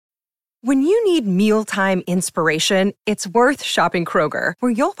When you need mealtime inspiration, it's worth shopping Kroger,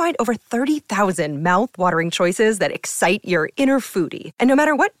 where you'll find over 30,000 mouth-watering choices that excite your inner foodie. And no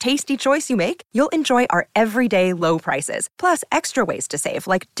matter what tasty choice you make, you'll enjoy our everyday low prices, plus extra ways to save,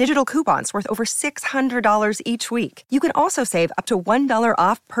 like digital coupons worth over $600 each week. You can also save up to $1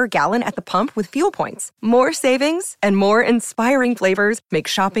 off per gallon at the pump with fuel points. More savings and more inspiring flavors make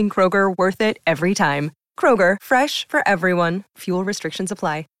shopping Kroger worth it every time. Kroger, fresh for everyone. Fuel restrictions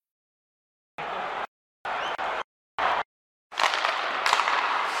apply.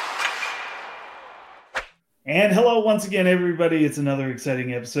 And hello once again, everybody. It's another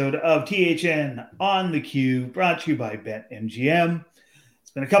exciting episode of THN on the Q, brought to you by BetMGM.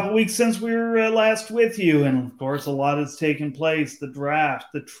 It's been a couple weeks since we were last with you, and of course, a lot has taken place. The draft,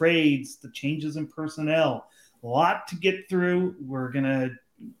 the trades, the changes in personnel. A lot to get through. We're going to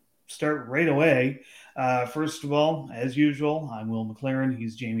start right away. First of all, as usual, I'm Will McLaren.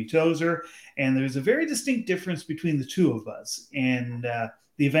 He's Jamie Tozer. And there's a very distinct difference between the two of us and the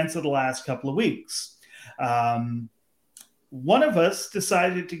events of the last couple of weeks. One of us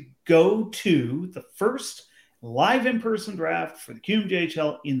decided to go to the first live in-person draft for the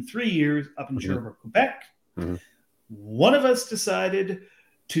QMJHL in 3 years up in Sherbrooke, Quebec. Mm-hmm. One of us decided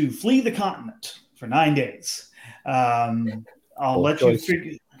to flee the continent for 9 days. I'll let you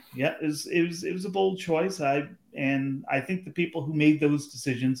figure. Yeah, it was a bold choice. I think the people who made those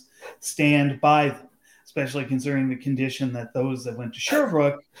decisions stand by them, especially considering the condition that those that went to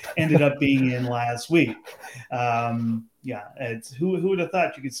Sherbrooke ended up being in last week. It's who would have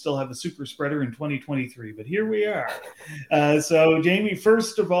thought you could still have a super spreader in 2023, but here we are. So, Jamie,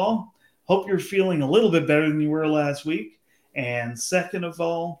 first of all, hope you're feeling a little bit better than you were last week. And second of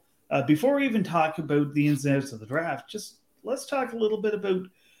all, before we even talk about the ins and outs of the draft, just let's talk a little bit about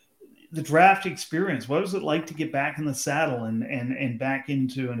the draft experience. What was it like to get back in the saddle and back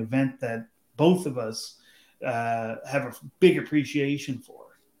into an event that both of us have a big appreciation for?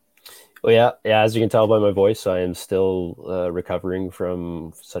 Well, yeah. As you can tell by my voice, I am still recovering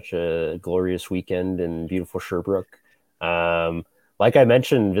from such a glorious weekend in beautiful Sherbrooke. Like I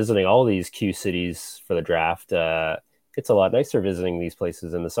mentioned, visiting all these Q cities for the draft, it's a lot nicer visiting these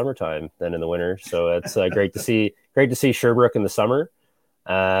places in the summertime than in the winter. So it's great to see Sherbrooke in the summer.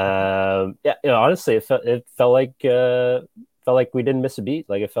 Honestly, it felt like we didn't miss a beat.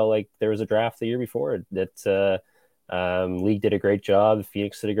 Like it felt like there was a draft the year before. That League did a great job.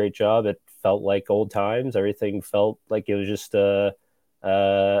 Phoenix did a great job. It felt like old times. Everything felt like it was just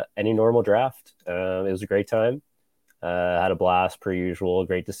any normal draft. It was a great time. Had a blast per usual.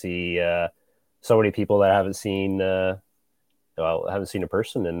 Great to see so many people that I haven't seen in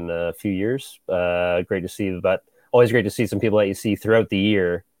person in a few years. Great to see, but always great to see some people that you see throughout the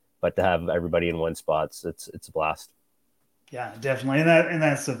year, but to have everybody in one spot, it's a blast. Yeah, definitely. And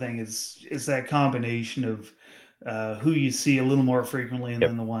that's the thing is that combination of who you see a little more frequently and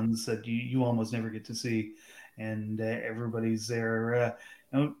then the ones that you almost never get to see. And everybody's there,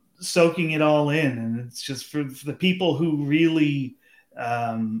 soaking it all in. And it's just for the people who really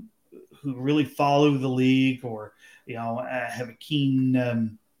follow the league or, have a keen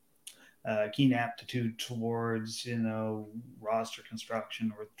aptitude towards, roster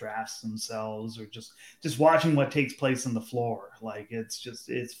construction or drafts themselves, or just watching what takes place on the floor. Like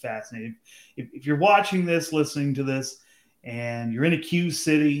it's fascinating. If you're watching this, listening to this, and you're in a Q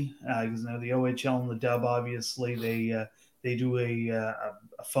city, because the OHL and the Dub, obviously they do a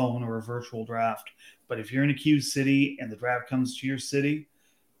phone or a virtual draft. But if you're in a Q city and the draft comes to your city,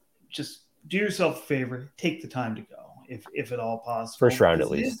 just do yourself a favor, take the time to go, if at all possible. First round,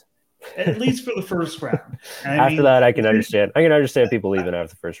 at least. At least for the first round. After that, I can understand. I can understand people leaving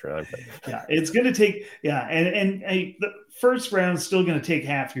after the first round. But. Yeah, it's going to take. Yeah, and the first round is still going to take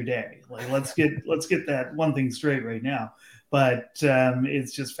half your day. Like let's get that one thing straight right now. But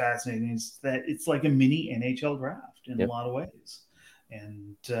it's just fascinating. It's like a mini NHL draft in a lot of ways,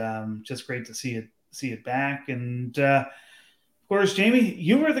 and just great to see it back. And of course, Jamie,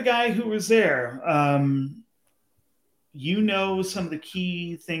 you were the guy who was there. Some of the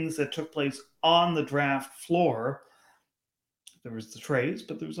key things that took place on the draft floor. There was the trades,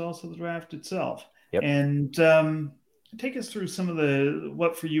 but there was also the draft itself. Yep. And take us through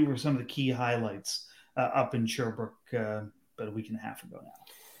what for you were some of the key highlights up in Sherbrooke about a week and a half ago now.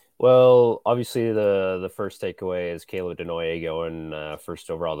 Well, obviously the first takeaway is Caleb Denoye going first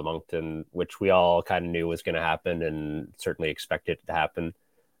overall to Moncton, which we all kind of knew was going to happen and certainly expected it to happen.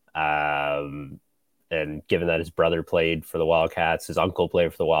 And given that his brother played for the Wildcats, his uncle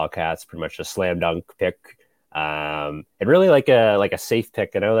played for the Wildcats, pretty much a slam dunk pick. And really like a safe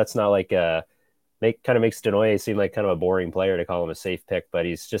pick. I know that's not like a kind of makes Denoye seem like kind of a boring player to call him a safe pick, but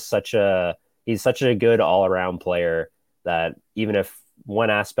he's such a good all around player that even if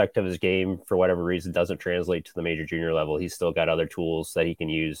one aspect of his game for whatever reason doesn't translate to the major junior level, he's still got other tools that he can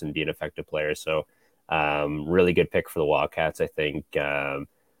use and be an effective player. So really good pick for the Wildcats, I think.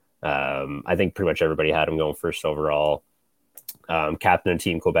 I think pretty much everybody had him going first overall. Captain of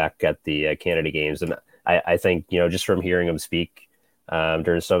Team Quebec at the Canada Games. And I think, just from hearing him speak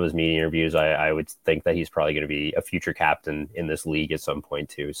during some of his media interviews, I would think that he's probably going to be a future captain in this league at some point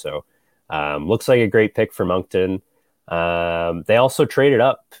too. So looks like a great pick for Moncton. They also traded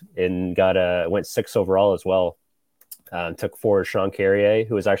up and went 6 overall as well. Took forward Sean Carrier,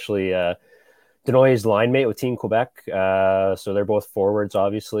 who was actually Denoye's line mate with Team Quebec. So they're both forwards,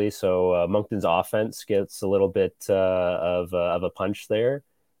 obviously. So Moncton's offense gets a little bit of a punch there.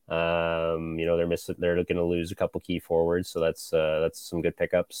 They're going to lose a couple key forwards. So that's some good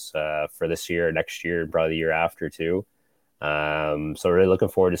pickups for this year, next year, and probably the year after too. So really looking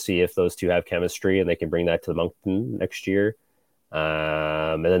forward to see if those two have chemistry and they can bring that to the Moncton next year.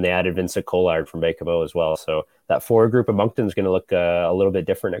 And then they added Vincent Collard from Baie-Comeau as well. So that forward group of Moncton is going to look a little bit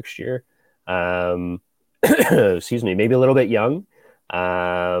different next year. Excuse me, maybe a little bit young,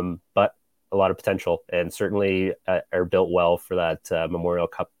 but a lot of potential, and certainly are built well for that Memorial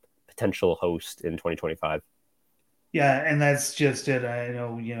Cup potential host in 2025. Yeah, and that's just it. I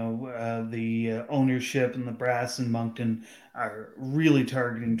know, the ownership and the brass in Moncton are really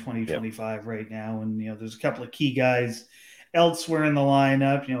targeting 2025 right now. And, there's a couple of key guys elsewhere in the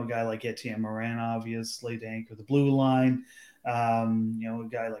lineup, a guy like Etienne Morin, obviously, to anchor the blue line. A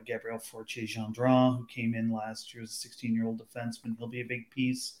guy like Gabriel Fortier-Gendron, who came in last year as a 16-year-old defenseman. He'll be a big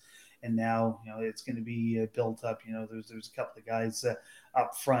piece. And now, it's going to be built up. There's a couple of guys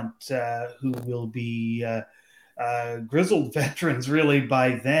up front who will be grizzled veterans really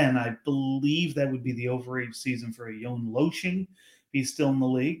by then. I believe that would be the overage season for a Jon Loshing. He's still in the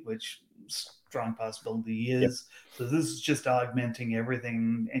league, which strong possibility he is. Yep. So this is just augmenting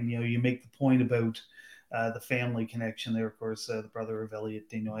everything. And, you make the point about the family connection there, of course, the brother of Elliot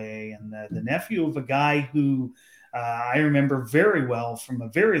Desnoyers and the nephew of a guy who I remember very well from a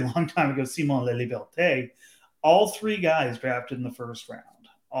very long time ago, Simon Laliberté. All 3 guys drafted in the first round.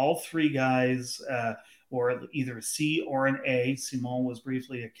 All 3 guys or either a C or an A. Simon was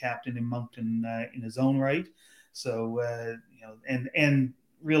briefly a captain in Moncton in his own right. So, and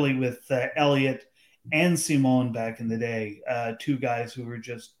really with Elliot and Simon back in the day, 2 guys who were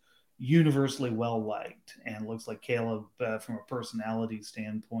just universally well-liked. And looks like Caleb, from a personality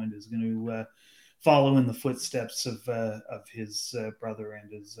standpoint, is going to follow in the footsteps of his brother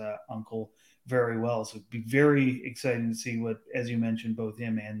and his uncle very well. So it'd be very exciting to see what, as you mentioned, both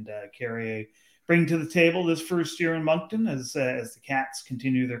him and Carrier bring to the table this first year in Moncton as the Cats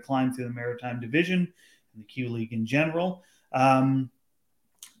continue their climb through the Maritime Division and the Q League in general.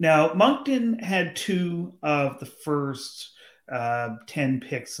 Now, Moncton had 2 of the first 10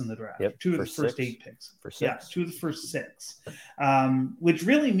 picks in the draft. Yep, 2 of the first 8 picks. For 6. Yeah, 2 of the first 6. Which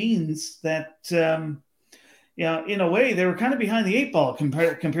really means that in a way, they were kind of behind the 8 ball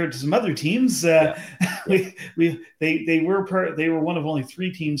compared to some other teams. They were one of only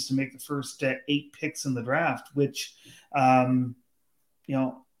 3 teams to make the first 8 picks in the draft. Which, I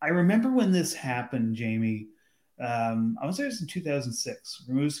remember when this happened, Jamie. I want to say it was in 2006.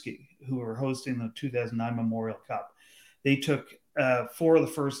 Rimouski, who were hosting the 2009 Memorial Cup, they took 4 of the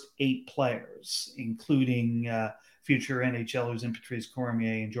first 8 players, including future NHLers in Patrice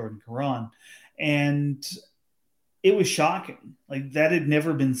Cormier and Jordan Caron, and it was shocking. Like, that had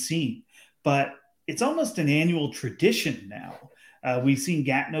never been seen. But it's almost an annual tradition now. We've seen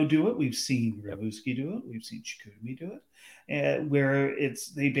Gatineau do it. We've seen Rimouski do it. We've seen Chicoutimi do it. Where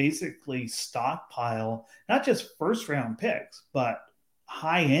they basically stockpile not just first-round picks, but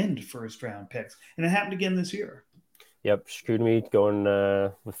high-end first-round picks. And it happened again this year. Yep, Chicoutimi going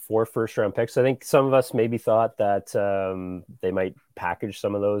with 4 first-round picks. I think some of us maybe thought that they might package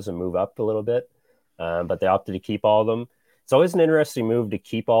some of those and move up a little bit. But they opted to keep all of them. It's always an interesting move to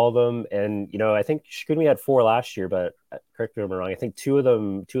keep all of them. And, I think Chicoutimi had 4 last year, but correct me if I'm wrong. I think 2 of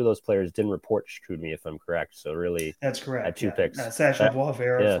those players didn't report Chicoutimi, if I'm correct. So really, that's correct. Had 2 picks. Sacha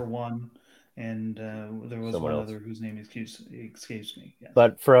Boisvert for 1, and there was someone other whose name escapes me. Yes.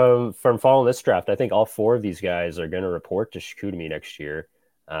 But from following this draft, I think all 4 of these guys are going to report to Chicoutimi next year.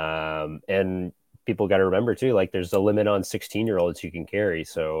 And people got to remember too, like, there's a limit on 16-year-olds you can carry.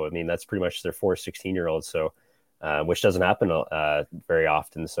 So, I mean, that's pretty much their 4 16-year-olds. So, which doesn't happen very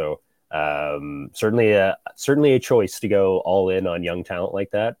often. So, certainly a choice to go all in on young talent like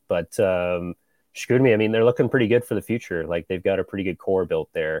that. But Chicoutimi, I mean, they're looking pretty good for the future. Like, they've got a pretty good core built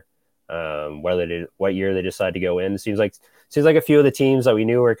there. what year they decide to go in. Seems like a few of the teams that we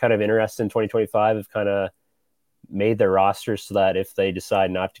knew were kind of interested in 2025 have kind of made their rosters so that if they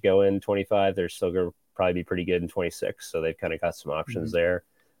decide not to go in 25, they're still going to probably be pretty good in 26. So they've kind of got some options there.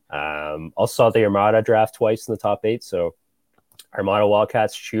 Also saw the Armada draft twice in the top 8. So Armada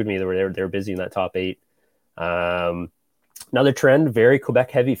Wildcats chewed me. They were busy in that top 8. Another trend, very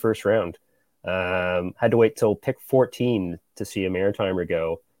Quebec heavy first round. Had to wait till pick 14 to see a Maritimer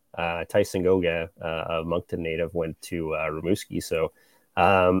go. Tyson Gauguin, a Moncton native, went to Rimouski. So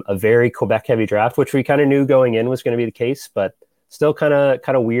a very Quebec heavy draft, which we kind of knew going in was going to be the case, but still kind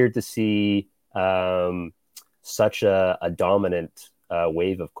of weird to see such a dominant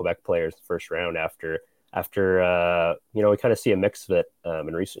wave of Quebec players the first round after we kind of see a mix of it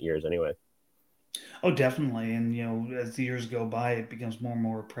in recent years anyway. Oh, definitely. And, as the years go by, it becomes more and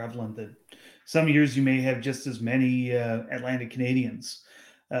more prevalent that some years you may have just as many Atlantic Canadians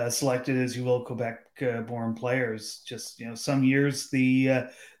selected as you will Quebec born players. Just, some years the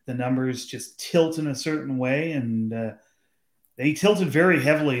numbers just tilt in a certain way, and they tilted very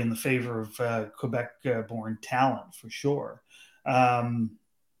heavily in the favor of Quebec born talent for sure.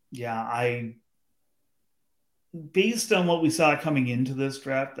 Based on what we saw coming into this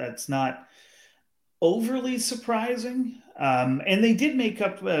draft, that's not overly surprising. And they did make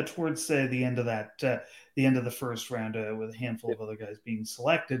up towards the end of the end of the first round with a handful of other guys being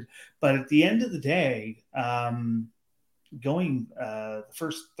selected. But at the end of the day, going the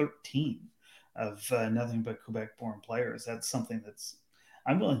first 13 of nothing but Quebec-born players, that's something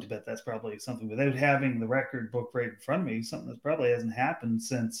I'm willing to bet that's probably something, without having the record book right in front of me, something that probably hasn't happened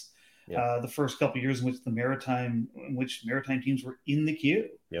since the first couple of years in which maritime teams were in the queue.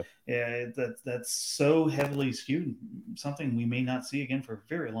 That's so heavily skewed, something we may not see again for a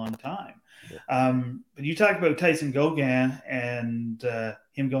very long time. But you talked about Tyson Gauguin and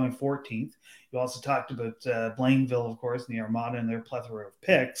him going 14th. You also talked about Blainville, of course, and the Armada and their plethora of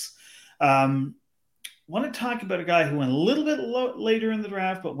picks. Want to talk about a guy who went a little bit later in the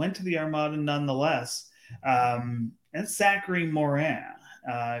draft, but went to the Armada nonetheless. That's Zachary Morin.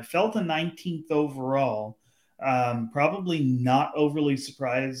 Fell to 19th overall. Probably not overly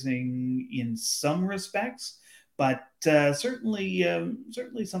surprising in some respects, but certainly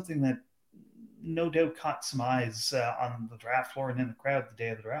something that no doubt caught some eyes on the draft floor and in the crowd the day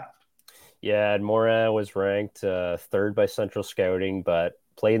of the draft. Yeah, and Morin was ranked third by Central Scouting, but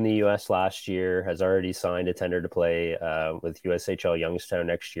played in the U.S. last year, has already signed a tender to play with USHL Youngstown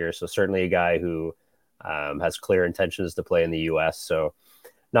next year. So certainly a guy who has clear intentions to play in the U.S. So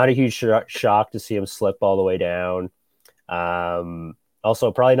not a huge shock to see him slip all the way down.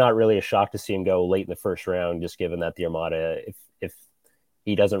 Also, probably not really a shock to see him go late in the first round, just given that the Armada, if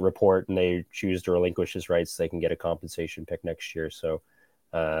he doesn't report and they choose to relinquish his rights, they can get a compensation pick next year. So,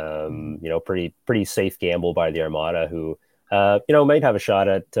 pretty safe gamble by the Armada, who might have a shot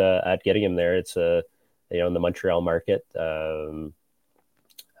at getting him there. It's in the Montreal market,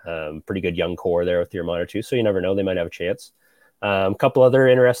 pretty good young core there with the Armada too. So you never know, they might have a chance. A couple other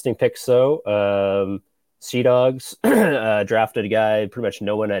interesting picks though. Sea Dogs drafted a guy pretty much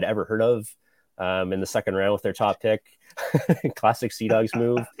no one had ever heard of in the second round with their top pick. Classic Sea Dogs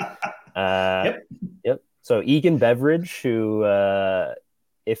move. Yep. So Egan Beveridge, who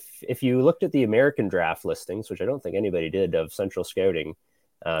if you looked at the American draft listings, which I don't think anybody did, of Central Scouting,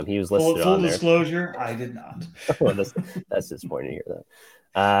 he was listed full on there. Full disclosure, I did not. Well, that's disappointing to hear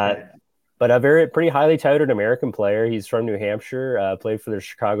that. But a pretty highly touted American player. He's from New Hampshire, played for the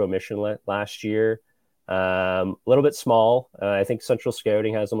Chicago Mission last year. A little bit small. I think Central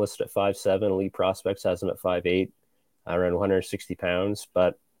Scouting has him listed at 5'7". Elite Prospects has him at 5'8", around 160 pounds.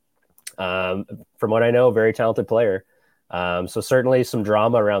 But from what I know, a very talented player. So certainly some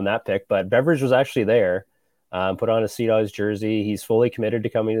drama around that pick. But Beveridge was actually there, put on a Sea Dogs jersey. He's fully committed to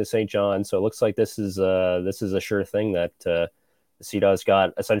coming to St. John. So it looks like this is a sure thing that the Sea Dogs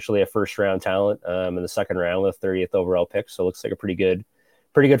got essentially a first round talent in the second round with 30th overall pick. So it looks like a pretty good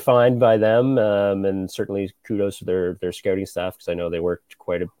find by them. And certainly kudos to their scouting staff, because I know they worked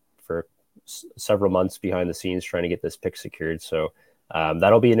for several months behind the scenes trying to get this pick secured. So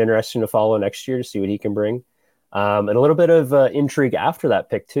that'll be an interesting to follow next year to see what he can bring. And a little bit of intrigue after that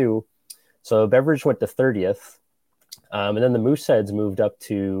pick too. So Beveridge went to 30th. And then the Mooseheads moved up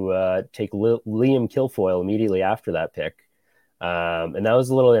to take Liam Kilfoyle immediately after that pick. And that was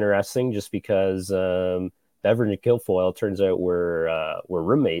a little interesting just because Beveridge and Kilfoyle turns out were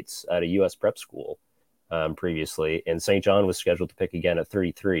roommates at a U.S. prep school previously, and St. John was scheduled to pick again at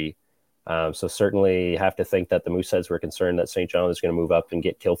 33. So certainly have to think that the Mooseheads were concerned that St. John was going to move up and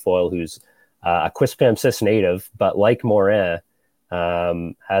get Kilfoyle, who's a Quispamsis native, but like Morin,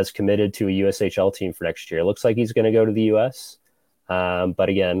 has committed to a USHL team for next year. It looks like he's going to go to the US. But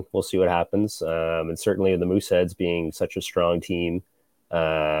again, we'll see what happens. And certainly the Mooseheads being such a strong team,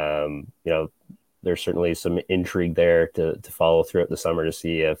 there's certainly some intrigue there to follow throughout the summer to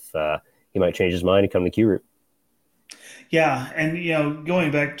see if he might change his mind and come the Q route. Yeah, and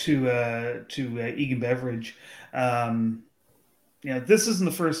going back to Egan Beveridge, this isn't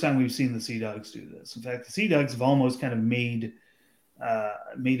the first time we've seen the Sea Dogs do this. In fact, the Sea Dogs have almost kind of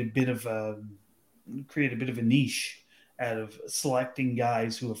create a bit of a niche out of selecting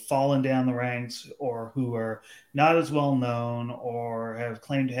guys who have fallen down the ranks or who are not as well known or have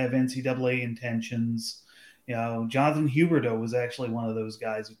claimed to have NCAA intentions. Jonathan Huberdeau was actually one of those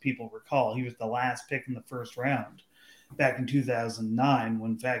guys, if people recall. He was the last pick in the first round back in 2009,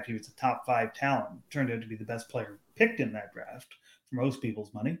 when in fact he was a top 5 talent. Turned out to be the best player picked in that draft for most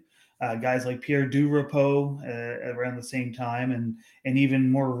people's money. Guys like Pierre Durepeau around the same time, and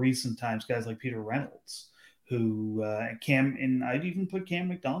even more recent times, guys like Peter Reynolds, who I'd even put Cam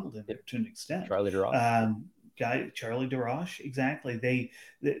McDonald in there to an extent. Charlie DeRoche. Charlie DeRoche, exactly.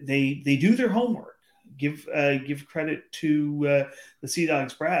 They do their homework. Give credit to the Sea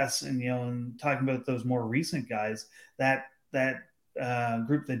Dogs brass, and talking about those more recent guys, that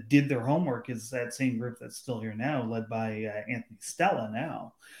group that did their homework is that same group that's still here now, led by Anthony Stella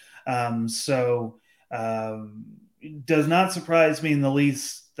now. It does not surprise me in the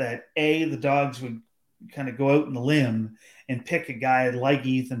least that the Dogs would kind of go out on the limb and pick a guy like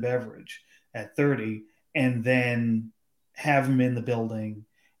Ethan Beveridge at 30 and then have him in the building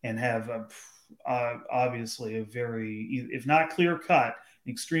and have obviously a very, if not clear cut,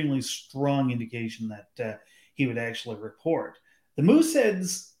 extremely strong indication that he would actually report. The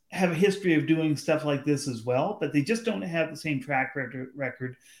Mooseheads have a history of doing stuff like this as well, but they just don't have the same track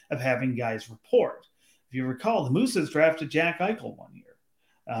record of having guys report. If you recall, the Mooseheads drafted Jack Eichel one year.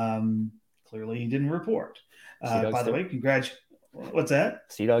 Clearly he didn't report. By the way, what's that?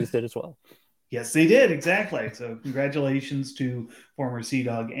 Sea Dogs did as well. Yes, they did, exactly. So congratulations to former Sea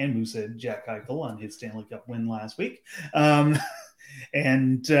Dog and Moosehead Jack Eichel on his Stanley Cup win last week. And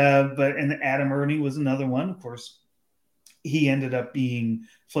Adam Ernie was another one. Of course, he ended up being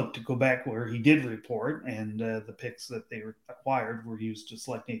flipped to Quebec, where he did report, and the picks that they acquired were used to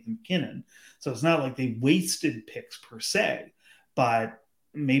select Nathan McKinnon. So it's not like they wasted picks per se, but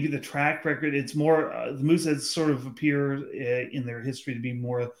maybe the track record, it's more, the Mooseheads sort of appear in their history to be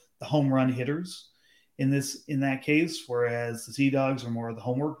more the home run hitters in that case, whereas the Sea Dogs are more the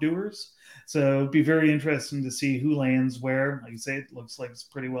homework doers. So it'd be very interesting to see who lands where. Like I say, it looks like it's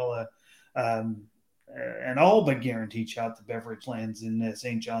pretty well an all but guaranteed shot that Beveridge lands in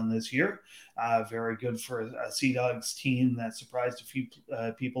St. John this year. Very good for a Sea Dogs team that surprised a few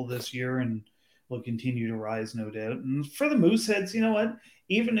people this year and will continue to rise, no doubt. And for the Mooseheads, you know what?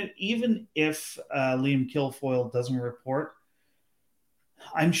 Even if Liam Kilfoyle doesn't report,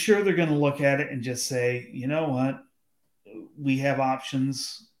 I'm sure they're going to look at it and just say, you know what? We have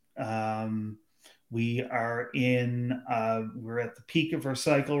options. We're at the peak of our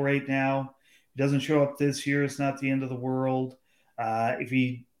cycle right now. If he doesn't show up this year, it's not the end of the world. If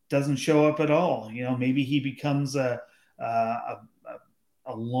he doesn't show up at all, maybe he becomes a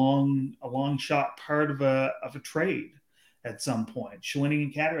long shot part of a trade at some point.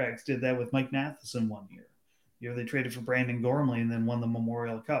 Shawinigan Cataracts did that with Mike Matheson one year. They traded for Brandon Gormley and then won the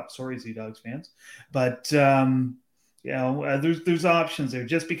Memorial Cup. Sorry, Sea Dogs fans, but there's options there.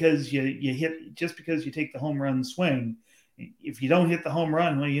 Just because you take the home run swing, if you don't hit the home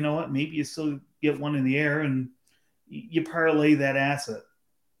run, well, you know what? Maybe you still get one in the air and you parlay that asset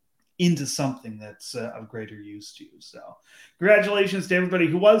into something that's of greater use to you. So congratulations to everybody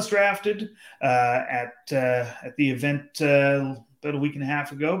who was drafted at the event about a week and a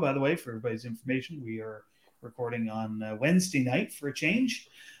half ago. By the way, for everybody's information, we are recording on Wednesday night for a change.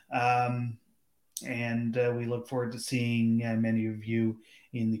 And we look forward to seeing many of you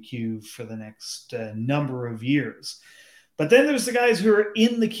in the queue for the next number of years. But then there's the guys who are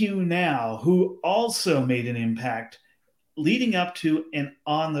in the queue now who also made an impact leading up to and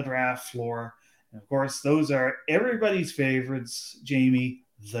on the draft floor. And of course, those are everybody's favorites, Jamie,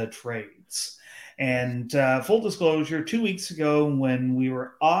 the trades. And full disclosure, 2 weeks ago when we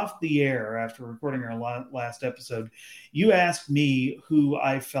were off the air after recording our last episode, you asked me who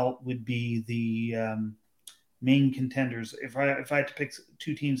I felt would be the main contenders if I had to pick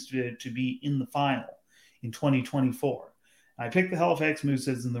two teams to be in the final in 2024. I picked the Halifax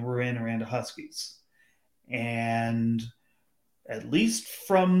Mooseheads and the Rouyn-Noranda Huskies. And at least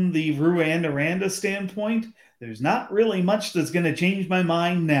from the Rouyn-Noranda standpoint, there's not really much that's going to change my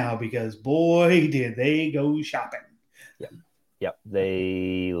mind now because, boy, did they go shopping. Yeah. Yep,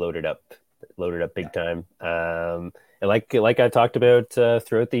 they loaded up big time. And like I talked about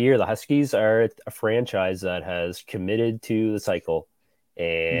throughout the year, the Huskies are a franchise that has committed to the cycle,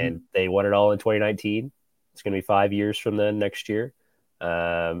 and they won it all in 2019. It's going to be 5 years from then next year.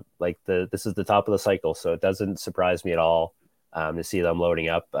 This is the top of the cycle, so it doesn't surprise me at all to see them loading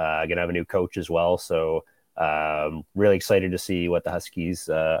up. Going to have a new coach as well, so really excited to see what the Huskies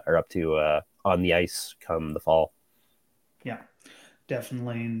are up to on the ice come the fall. Yeah,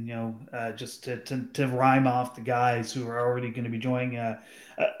 definitely. And, just to rhyme off the guys who are already going to be joining a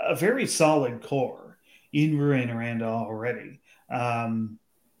very solid core in Rouyn-Noranda already.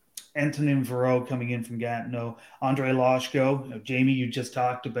 Antonin Varro coming in from Gatineau, Andre Loshko. Jamie, you just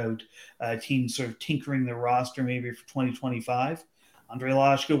talked about teams sort of tinkering their roster maybe for 2025. Andre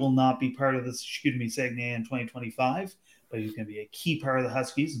Loshko will not be part of this Saguenay in 2025, but he's going to be a key part of the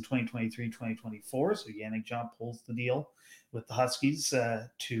Huskies in 2023, 2024. So Yannick Jean pulls the deal with the Huskies to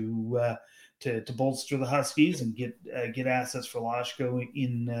bolster the Huskies and get assets for Loshko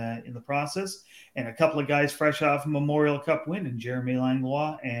in the process, and a couple of guys fresh off a Memorial Cup win in Jeremy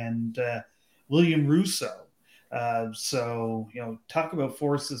Langlois and William Russo. So talk about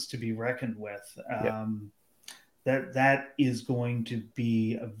forces to be reckoned with. That is going to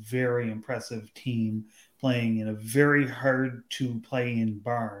be a very impressive team playing in a very hard to play in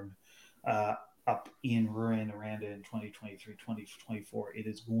barn up in Rouyn-Noranda in 2023, 2024. It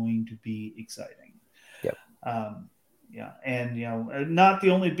is going to be exciting. Yep. And not the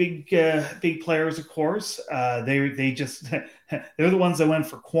only big players, of course. They just they're the ones that went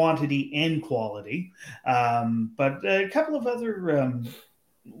for quantity and quality. But a couple of other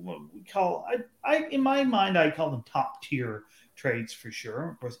what we call I in my mind I call them top tier trades for sure.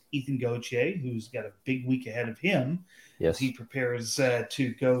 Of course, Ethan Gauthier, who's got a big week ahead of him. Yes. As he prepares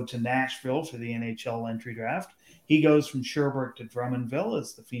to go to Nashville for the NHL entry draft. He goes from Sherbrooke to Drummondville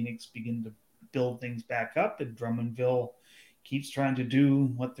as the Phoenix begin to build things back up, and Drummondville keeps trying to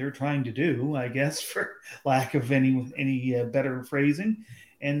do what they're trying to do, I guess, for lack of any better phrasing.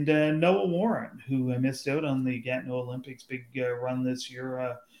 And Noah Warren, who missed out on the Gatineau Olympics big run this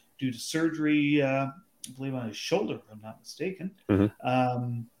year due to surgery, I believe on his shoulder, if I'm not mistaken.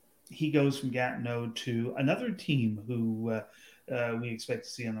 He goes from Gatineau to another team who we expect to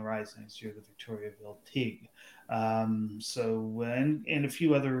see on the rise next year, the Victoriaville Tig. And a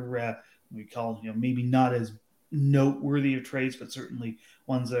few other we call maybe not as noteworthy of trades, but certainly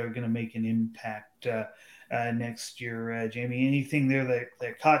ones that are going to make an impact next year. Jamie, anything there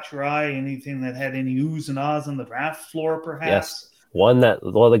that caught your eye? Anything that had any oohs and ahs on the draft floor, perhaps? Yes.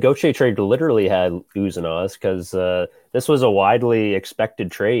 The Gauthier trade literally had oohs and ahs because this was a widely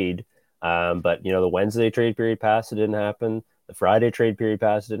expected trade. But the Wednesday trade period passed, it didn't happen. The Friday trade period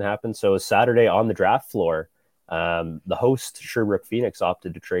passed, it didn't happen. So Saturday on the draft floor, the host Sherbrooke Phoenix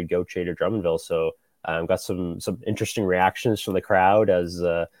opted to trade Gauthier to Drummondville. So got some interesting reactions from the crowd as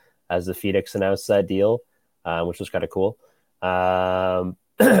the Phoenix announced that deal, which was kind of cool.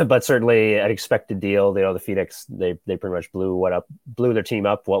 But certainly an expected deal. The Phoenix they pretty much blew their team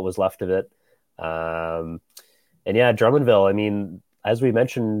up, what was left of it. And yeah, Drummondville. I mean, as we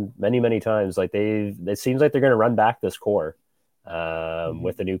mentioned many times, it seems like they're going to run back this core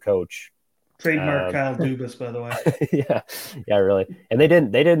with a new coach. Trademark Kyle Dubas, by the way. yeah, really. And they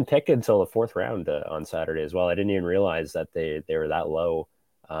didn't pick until the fourth round on Saturday as well. I didn't even realize that they were that low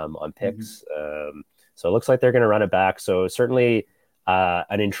on picks. So it looks like they're going to run it back. So certainly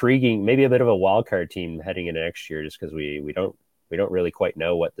an intriguing, maybe a bit of a wild card team heading into next year, just because we don't really quite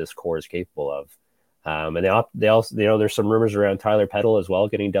know what this core is capable of. And they also there's some rumors around Tyler Peddle as well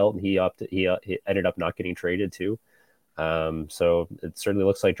getting dealt, and he ended up not getting traded too. So it certainly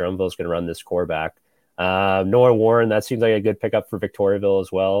looks like Drummondville is going to run this core back. Noah Warren, that seems like a good pickup for Victoriaville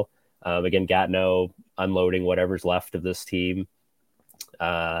as well. Again, Gatineau unloading whatever's left of this team.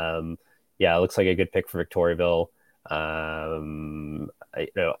 It looks like a good pick for Victoriaville.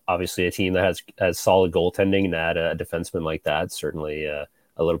 Obviously a team that has solid goaltending, and add a defenseman like that certainly a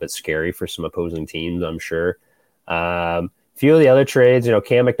little bit scary for some opposing teams, I'm sure. Few of the other trades,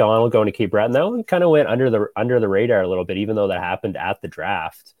 Cam McDonald going to Cape Breton, that one kind of went under the radar a little bit, even though that happened at the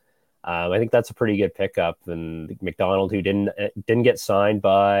draft. I think that's a pretty good pickup. And McDonald, who didn't get signed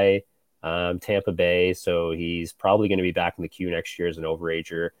by Tampa Bay, so he's probably going to be back in the queue next year as an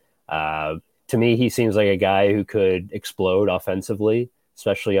overager. To me, he seems like a guy who could explode offensively,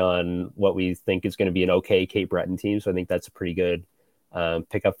 especially on what we think is going to be an okay Cape Breton team. So I think that's a pretty good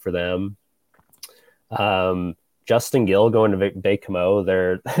pickup for them. Justin Gill going to Baie-Comeau,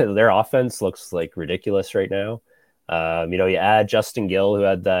 their offense looks like ridiculous right now. You add Justin Gill, who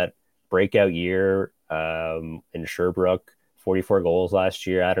had that breakout year in Sherbrooke, 44 goals last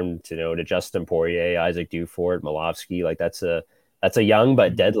year. Add him to Justin Poirier, Isaac Dufort, Malovsky. Like that's a young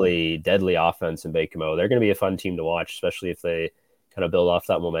but deadly offense in Baie-Comeau. They're going to be a fun team to watch, especially if they kind of build off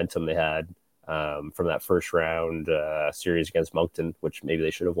that momentum they had from that first round series against Moncton, which maybe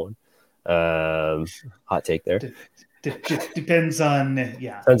they should have won. Hot take there. Depends on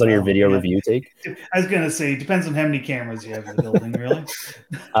your video review take. I was going to say depends on how many cameras you have in the building, really.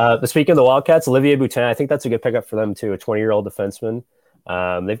 But speaking of the Wildcats, Olivier Boutin, I think that's a good pickup for them too. A 20-year-old defenseman.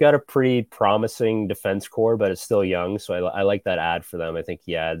 They've got a pretty promising defense core, but it's still young, so I like that ad for them. I think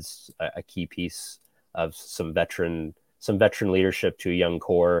he adds a key piece of some veteran leadership to a young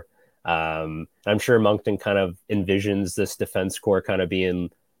core. I'm sure Moncton kind of envisions this defense core kind of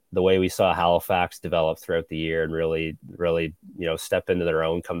being the way we saw Halifax develop throughout the year and really step into their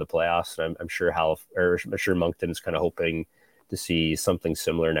own come the playoffs. And I'm sure Moncton's kind of hoping to see something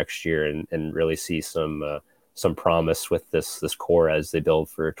similar next year and really see some promise with this core as they build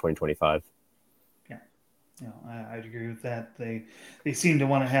for 2025. Yeah, I'd agree with that. They seem to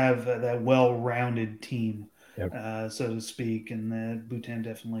want to have that well-rounded team, yep. So to speak, and Boutin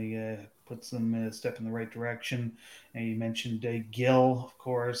definitely puts them a step in the right direction. And you mentioned Gill, of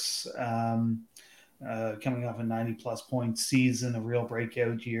course, coming off a 90-plus point season, a real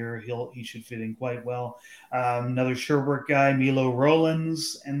breakout year. He should fit in quite well. Another Sherbrooke guy, Milo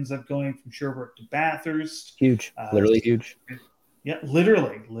Rollins, ends up going from Sherbrooke to Bathurst. Huge, literally huge. Yeah,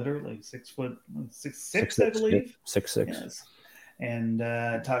 literally 6'6", I believe. 6'6". Yes. And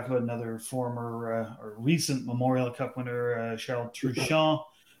talk about another former or recent Memorial Cup winner, Charles Truchon.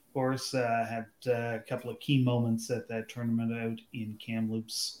 Of course, had a couple of key moments at that tournament out in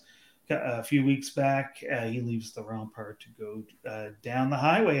Kamloops a few weeks back. He leaves the Rampart to go down the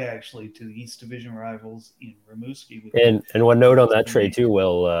highway, actually, to the East Division rivals in Rimouski. And one note on that trade, too,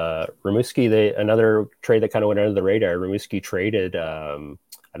 Will. Rimouski, another trade that kind of went under the radar. Rimouski traded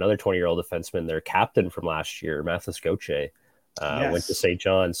another 20-year-old defenseman, their captain from last year, Mathis Gauthier, went to St.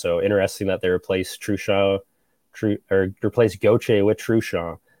 John. So interesting that they replaced Gauthier with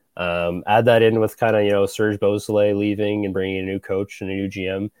Truchon. Add that in with kind of Serge Beausoleil leaving and bringing a new coach and a new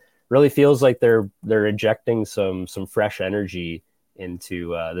GM. Really feels like they're injecting some fresh energy into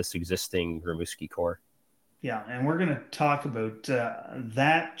this existing Rimouski core. Yeah, and we're going to talk about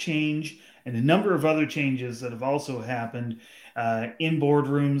that change and a number of other changes that have also happened in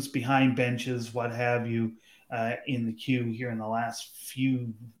boardrooms, behind benches, what have you, in the Q here in the last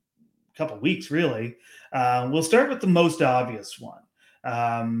couple of weeks, really. We'll start with the most obvious one.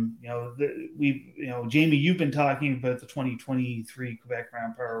 Jamie, you've been talking about the 2023 Quebec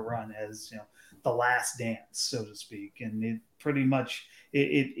Rampart run as the last dance, so to speak, and it pretty much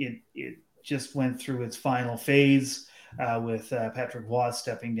it just went through its final phase with Patrick Roy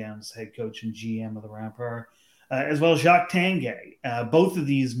stepping down as head coach and GM of the Rampart, as well as Jacques Tanguay. Both of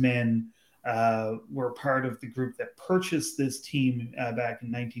these men were part of the group that purchased this team back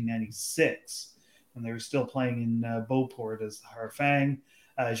in 1996. And they were still playing in Beauport as the Harfang.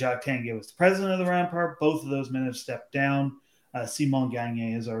 Jacques Tanguay was the president of the Rampart. Both of those men have stepped down. Simon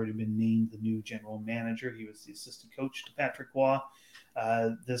Gagné has already been named the new general manager. He was the assistant coach to Patrick Roy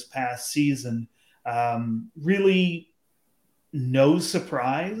this past season. Really no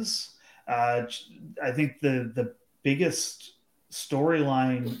surprise. I think the biggest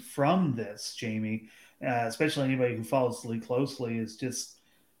storyline from this, Jamie, especially anybody who follows the league closely, is just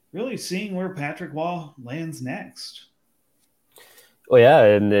really seeing where Patrick Roy lands next. Well, yeah,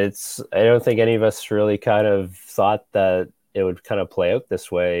 and I don't think any of us really kind of thought that it would kind of play out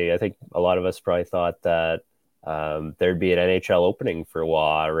this way. I think a lot of us probably thought that there'd be an NHL opening for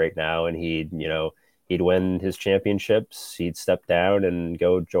Roy right now, and he'd win his championships, he'd step down and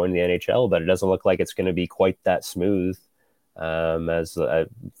go join the NHL, but it doesn't look like it's going to be quite that smooth. As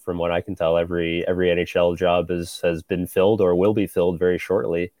from what I can tell, every NHL job has been filled or will be filled very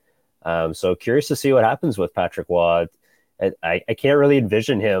shortly. So curious to see what happens with Patrick Roy. I can't really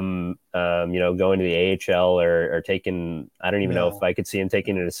envision him, going to the AHL or taking. I don't even know if I could see him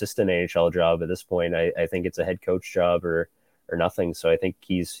taking an assistant AHL job at this point. I think it's a head coach job or nothing. So I think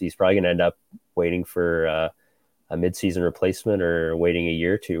he's probably going to end up waiting for a midseason replacement or waiting a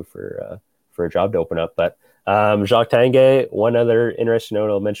year or two for a job to open up. But Jacques Tanguay, one other interesting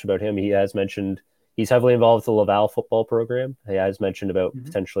note I'll mention about him, he has mentioned he's heavily involved with the Laval football program. He has mentioned about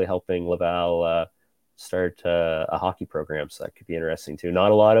potentially helping Laval start a hockey program, so that could be interesting too. Not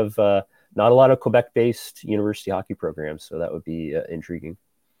a lot of Quebec-based university hockey programs, so that would be intriguing.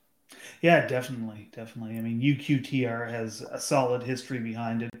 Yeah, definitely. I mean, UQTR has a solid history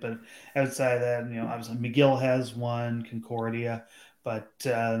behind it, but outside of that, obviously McGill has one, Concordia, but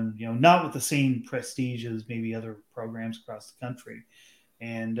not with the same prestige as maybe other programs across the country.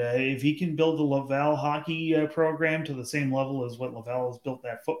 And if he can build the Laval hockey program to the same level as what Laval has built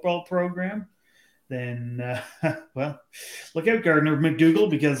that football program, then, well, look out, Gardner McDougall,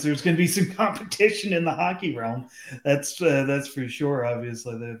 because there's going to be some competition in the hockey realm. That's for sure.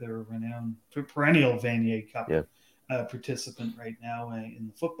 Obviously, they're a renowned perennial Vanier Cup participant right now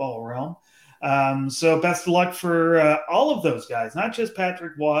in the football realm. So best of luck for all of those guys, not just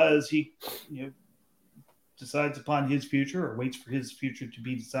Patrick Waugh as he decides upon his future or waits for his future to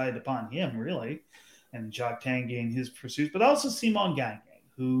be decided upon him, really, and Jacques Tanguay in his pursuits, but also Simon Gagné,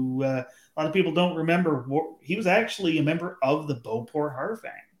 who a lot of people don't remember. He was actually a member of the Beauport Harfang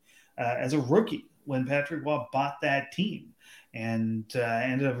as a rookie when Patrick Waugh bought that team, and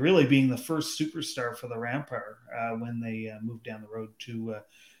ended up really being the first superstar for the Rampart when they moved down the road to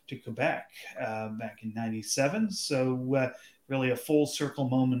Quebec back in '97. So really a full circle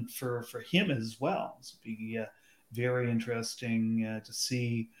moment for him as well. So it'll be very interesting to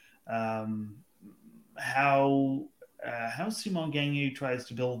see how Simon Gagné tries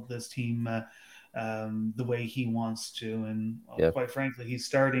to build this team the way he wants to, and quite frankly, he's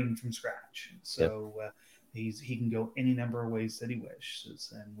starting from scratch. So he can go any number of ways that he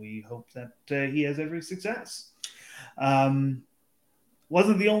wishes, and we hope that he has every success.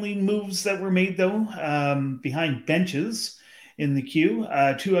 Wasn't the only moves that were made though behind benches in the queue.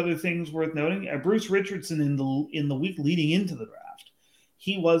 Two other things worth noting: Bruce Richardson in the week leading into the draft,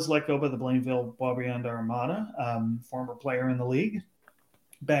 he was let go by the Blainville Boisbriand Armada, former player in the league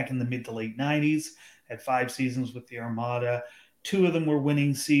back in the mid to late 90s, had 5 seasons with the Armada. 2 of them were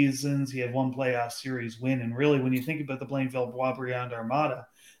winning seasons. He had 1 playoff series win. And really, when you think about the Blainville Boisbriand Armada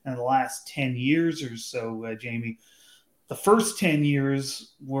in the last 10 years or so, Jamie, the first 10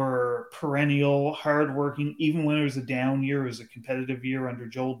 years were perennial, hardworking. Even when it was a down year, it was a competitive year under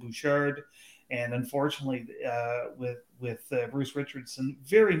Joel Bouchard. And unfortunately, with Bruce Richardson,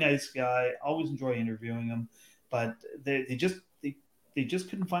 very nice guy. Always enjoy interviewing him, but they just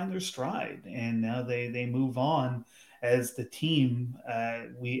couldn't find their stride, and now they move on as the team.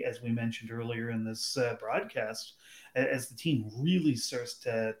 As we mentioned earlier in this broadcast, as the team really starts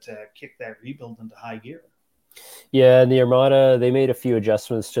to kick that rebuild into high gear. Yeah, and the Armada, they made a few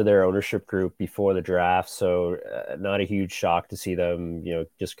adjustments to their ownership group before the draft, so not a huge shock to see them,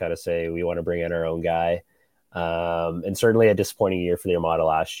 just kind of say we want to bring in our own guy. And certainly a disappointing year for the Armada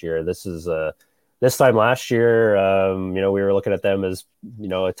last year. This time last year, we were looking at them as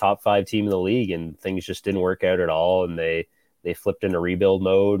a top 5 team in the league, and things just didn't work out at all, and they flipped into rebuild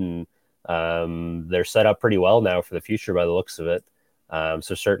mode, and they're set up pretty well now for the future by the looks of it.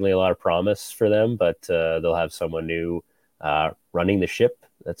 So certainly a lot of promise for them, but they'll have someone new running the ship.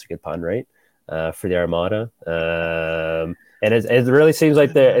 That's a good pun, right? For the Armada. And it really seems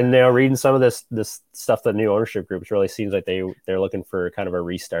like reading some of this stuff, that new ownership groups really seems like they're looking for kind of a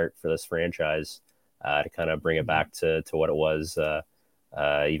restart for this franchise to kind of bring it back to what it was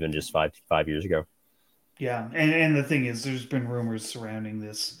even just five years ago. Yeah, and the thing is, there's been rumors surrounding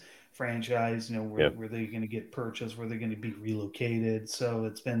this franchise, where they're going to get purchased, where they're going to be relocated. So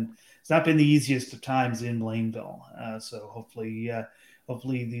it's not been the easiest of times in Blainville. So hopefully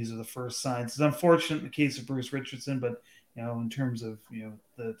these are the first signs. It's unfortunate in the case of Bruce Richardson, but in terms of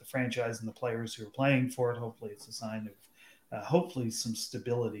the franchise and the players who are playing for it, hopefully it's a sign of hopefully some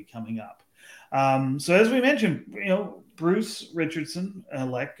stability coming up. So as we mentioned, Bruce Richardson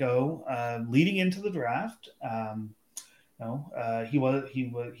let go leading into the draft.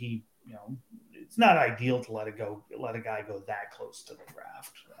 It's not ideal to let a guy go that close to the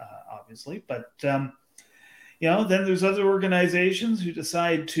draft, obviously, but then there's other organizations who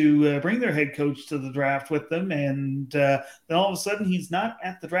decide to bring their head coach to the draft with them, and then all of a sudden he's not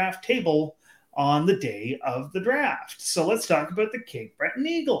at the draft table on the day of the draft. So let's talk about the Cape Breton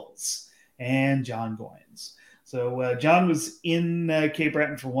Eagles and John Goins. So John was in Cape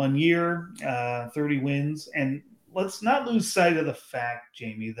Breton for 1 year, 30 wins, and let's not lose sight of the fact,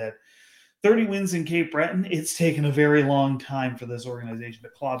 Jamie, that 30 wins in Cape Breton, it's taken a very long time for this organization to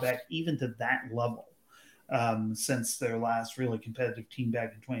claw back even to that level since their last really competitive team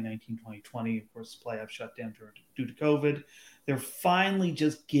back in 2019-2020. Of course, the playoffs shut down due to COVID. They're finally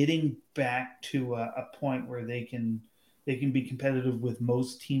just getting back to a point where they can be competitive with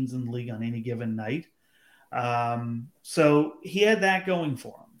most teams in the league on any given night. So he had that going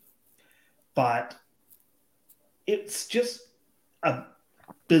for him. But it's just a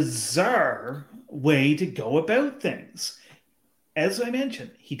bizarre way to go about things. As I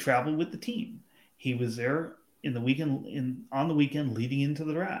mentioned, he traveled with the team. He was there on the weekend leading into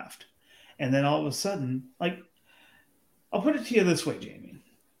the draft. And then all of a sudden, I'll put it to you this way, Jamie.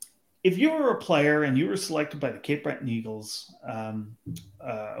 If you were a player and you were selected by the Cape Breton Eagles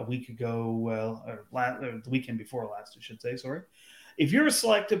a week ago, or the weekend before last, I should say, sorry. If you were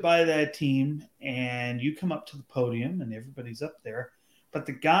selected by that team and you come up to the podium and everybody's up there, but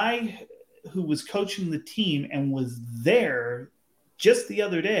the guy who was coaching the team and was there just the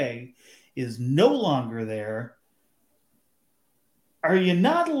other day is no longer there, are you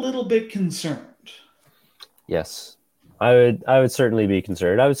not a little bit concerned? Yes, I would certainly be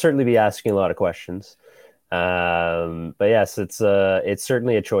concerned. I would certainly be asking a lot of questions. But yes, it's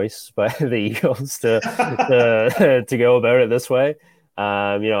certainly a choice by the Eagles to go about it this way.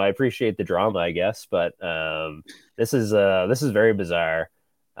 I appreciate the drama, I guess, but this is very bizarre.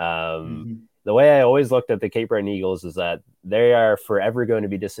 The way I always looked at the Cape Breton Eagles is that they are forever going to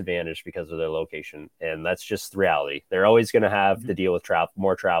be disadvantaged because of their location, and that's just reality. They're always going to have to deal with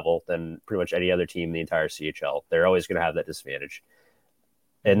more travel than pretty much any other team in the entire CHL. They're always going to have that disadvantage.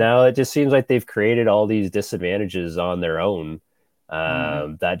 And now it just seems like they've created all these disadvantages on their own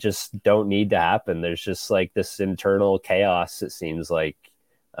that just don't need to happen. There's just like this internal chaos, it seems like,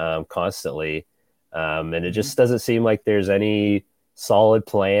 constantly. And it just doesn't seem like there's any solid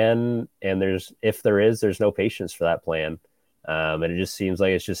plan. And if there is, there's no patience for that plan. And it just seems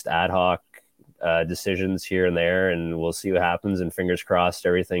like it's just ad hoc decisions here and there. And we'll see what happens. And fingers crossed,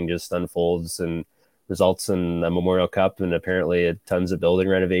 everything just unfolds and results in a Memorial Cup and apparently tons of building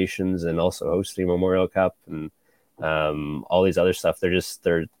renovations and also hosting Memorial Cup and all these other stuff. It just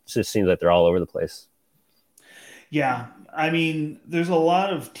seems like they're all over the place. Yeah. I mean, there's a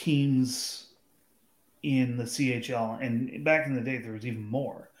lot of teams in the CHL, and back in the day, there was even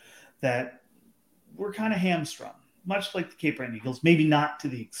more that were kind of hamstrung, much like the Cape Breton Eagles, maybe not to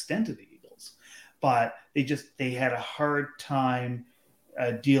the extent of the Eagles, but they had a hard time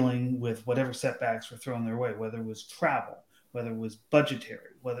dealing with whatever setbacks were thrown their way, whether it was travel, whether it was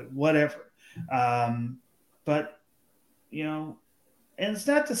budgetary, whatever. But, and it's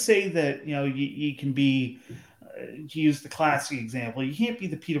not to say that, you can be, to use the classic example, you can't be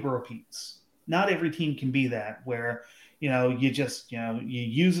the Peterborough Petes. Not every team can be that, where, you just, you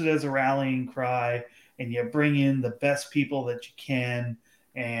use it as a rallying cry and you bring in the best people that you can.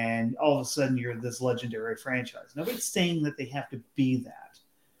 And all of a sudden you're this legendary franchise. Nobody's saying that they have to be that.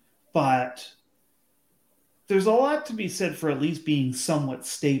 But there's a lot to be said for at least being somewhat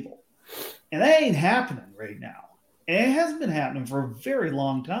stable. And that ain't happening right now. And it hasn't been happening for a very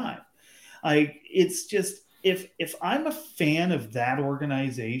long time. It's just, if I'm a fan of that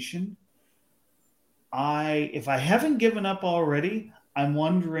organization, if I haven't given up already, I'm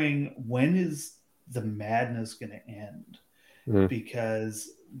wondering, when is the madness going to end?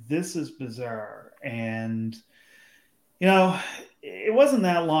 Because this is bizarre. And, it wasn't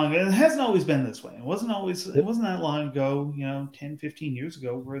that long. It hasn't always been this way. It wasn't that long ago, 10, 15 years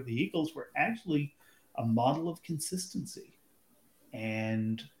ago, where the Eagles were actually a model of consistency.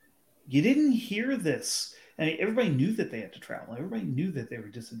 And you didn't hear this. I mean, everybody knew that they had to travel. Everybody knew that they were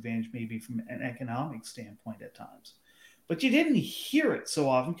disadvantaged, maybe from an economic standpoint at times. But you didn't hear it so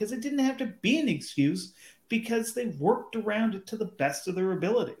often because it didn't have to be an excuse, because they worked around it to the best of their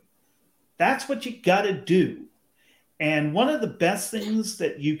ability. That's what you got to do. And one of the best things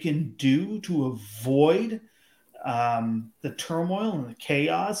that you can do to avoid the turmoil and the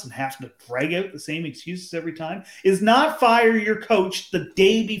chaos and having to drag out the same excuses every time is not fire your coach the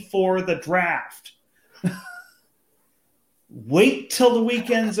day before the draft. Wait till the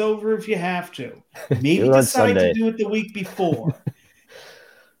weekend's over if you have to. Maybe decide to do it the week before.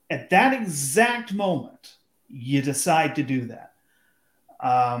 At that exact moment, you decide to do that.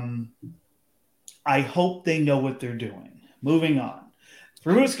 I hope they know what they're doing. Moving on.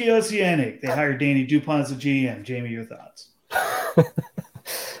 For Rimouski Oceanic, they hired Danny Dupont as a GM. Jamie, your thoughts? I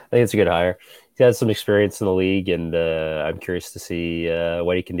think it's a good hire. He has some experience in the league, and I'm curious to see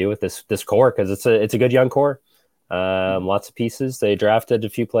what he can do with this core, because it's a good young core. Lots of pieces. They drafted a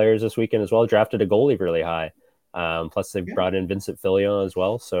few players this weekend as well. Drafted a goalie really high. Plus, they brought in Vincent Filion as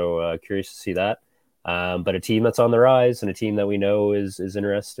well. So curious to see that. But a team that's on the rise, and a team that we know is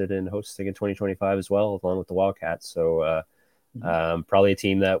interested in hosting in 2025 as well, along with the Wildcats. So probably a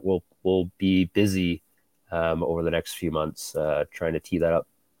team that will be busy over the next few months trying to tee that up.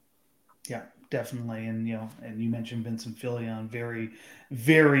 Yeah, definitely. And you mentioned Vincent Filion, very,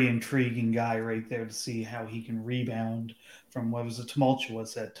 very intriguing guy right there, to see how he can rebound from what was a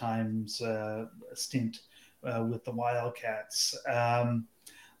tumultuous at times stint with the Wildcats.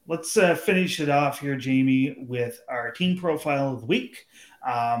 Let's finish it off here, Jamie, with our team profile of the week.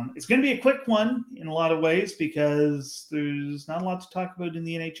 It's going to be a quick one in a lot of ways, because there's not a lot to talk about in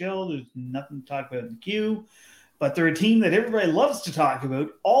the NHL. There's nothing to talk about in the Q. but they're a team that everybody loves to talk about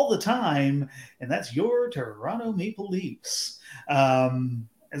all the time, and that's your Toronto Maple Leafs.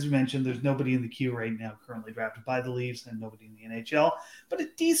 As we mentioned, there's nobody in the queue right now currently drafted by the Leafs and nobody in the NHL, but a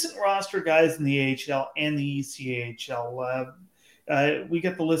decent roster of guys in the AHL and the ECHL. We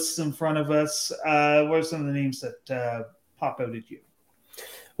get the lists in front of us. What are some of the names that pop out at you?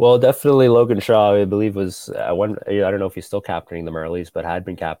 Well, definitely Logan Shaw, I believe, was one. I don't know if he's still captaining the Marlies, but had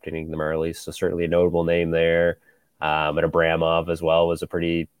been captaining the Marlies, so certainly a notable name there. And Abramov as well was a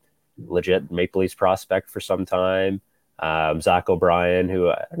pretty legit Maple Leafs prospect for some time. Zach O'Brien, who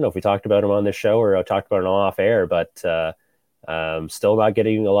I don't know if we talked about him on this show or I talked about him off air, but still not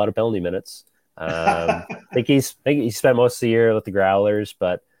getting a lot of penalty minutes. I think he spent most of the year with the Growlers,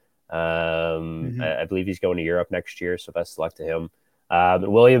 but I believe he's going to Europe next year, so best of luck to him.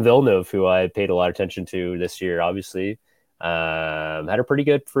 William Villeneuve, who I paid a lot of attention to this year, obviously, had a pretty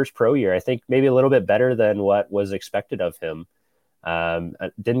good first pro year. I think maybe a little bit better than what was expected of him.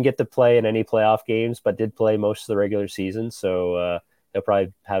 Didn't get to play in any playoff games, but did play most of the regular season. So he'll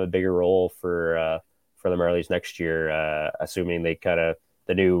probably have a bigger role for the Marlies next year, assuming the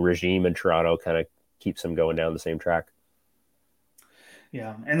new regime in Toronto kind of keeps them going down the same track.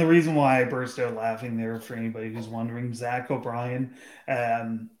 Yeah, and the reason why I burst out laughing there, for anybody who's wondering, Zach O'Brien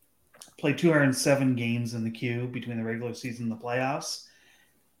played 207 games in the queue between the regular season and the playoffs,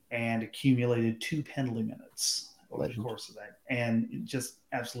 and accumulated 2 penalty minutes over the course of that, and just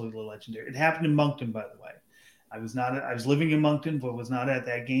absolutely legendary. It happened in Moncton, by the way. I was living in Moncton, but was not at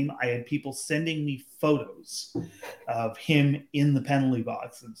that game. I had people sending me photos of him in the penalty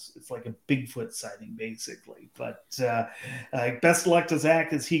box. It's like a Bigfoot sighting, basically. But best of luck to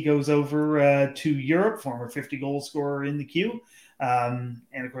Zach as he goes over to Europe, former 50-goal scorer in the queue. And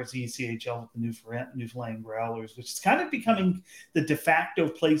of course, the ECHL with the Newfoundland Growlers, which is kind of becoming the de facto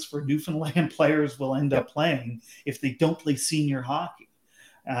place for Newfoundland players will end up playing if they don't play senior hockey.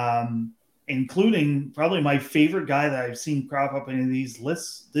 Including probably my favorite guy that I've seen crop up in these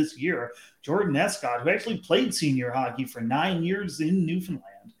lists this year, Jordan Escott, who actually played senior hockey for 9 years in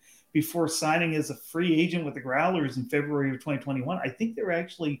Newfoundland before signing as a free agent with the Growlers in February of 2021. I think it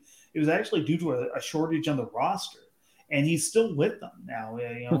was actually due to a shortage on the roster. And he's still with them now,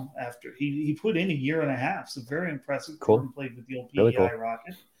 after he put in a year and a half. So very impressive. Cool. Jordan played with the old PEI really cool.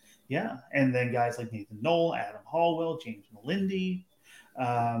 Rocket. Yeah. And then guys like Nathan Knoll, Adam Hallwell, James Melindy,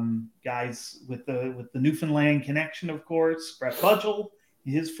 guys with the Newfoundland connection, of course. Brett Budgell,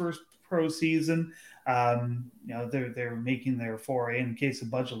 his first pro season. They're making their foray, in case of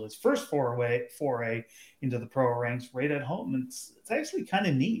Budgell, his first foray into the pro ranks right at home. It's actually kind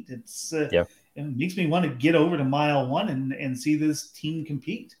of neat. It makes me want to get over to Mile 1 and see this team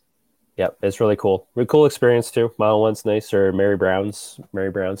compete. Yeah, it's really cool. Really cool experience too. Mile 1's nice, or Mary Brown's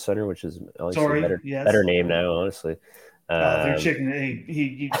Center, which is better name now, honestly. They're chicken.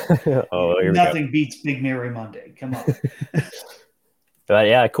 Nothing beats Big Mary Monday. Come on. But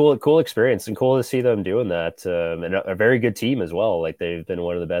yeah, cool experience, and cool to see them doing that. And a very good team as well. Like, they've been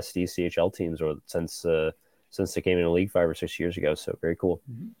one of the best ECHL teams since they came in the league 5 or 6 years ago. So very cool.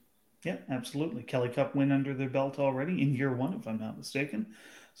 Mm-hmm. Yeah, absolutely. Kelly Cup win under their belt already in year 1, if I'm not mistaken.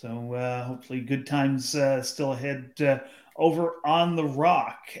 So hopefully good times still ahead over on the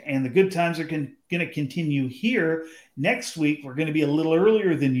Rock. And the good times are going to continue here. Next week, we're going to be a little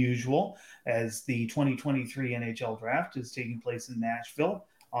earlier than usual, as the 2023 NHL draft is taking place in Nashville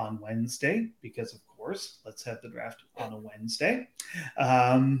on Wednesday, because, of course, let's have the draft on a Wednesday.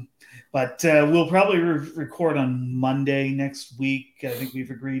 But we'll probably record on Monday next week. I think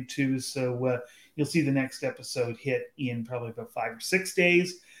we've agreed to. So you'll see the next episode hit in probably about 5 or 6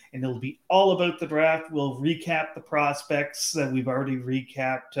 days, and it'll be all about the draft. We'll recap the prospects that we've already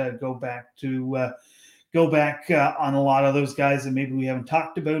recapped, go back on a lot of those guys that maybe we haven't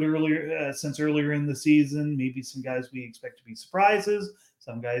talked about since earlier in the season. Maybe some guys we expect to be surprises.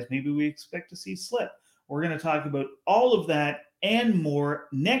 Some guys maybe we expect to see slip. We're going to talk about all of that and more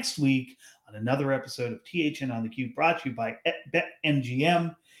next week on another episode of THN on the Q, brought to you by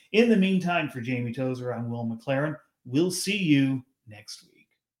BetMGM. In the meantime, for Jamie Tozer, I'm Will McLaren. We'll see you next week.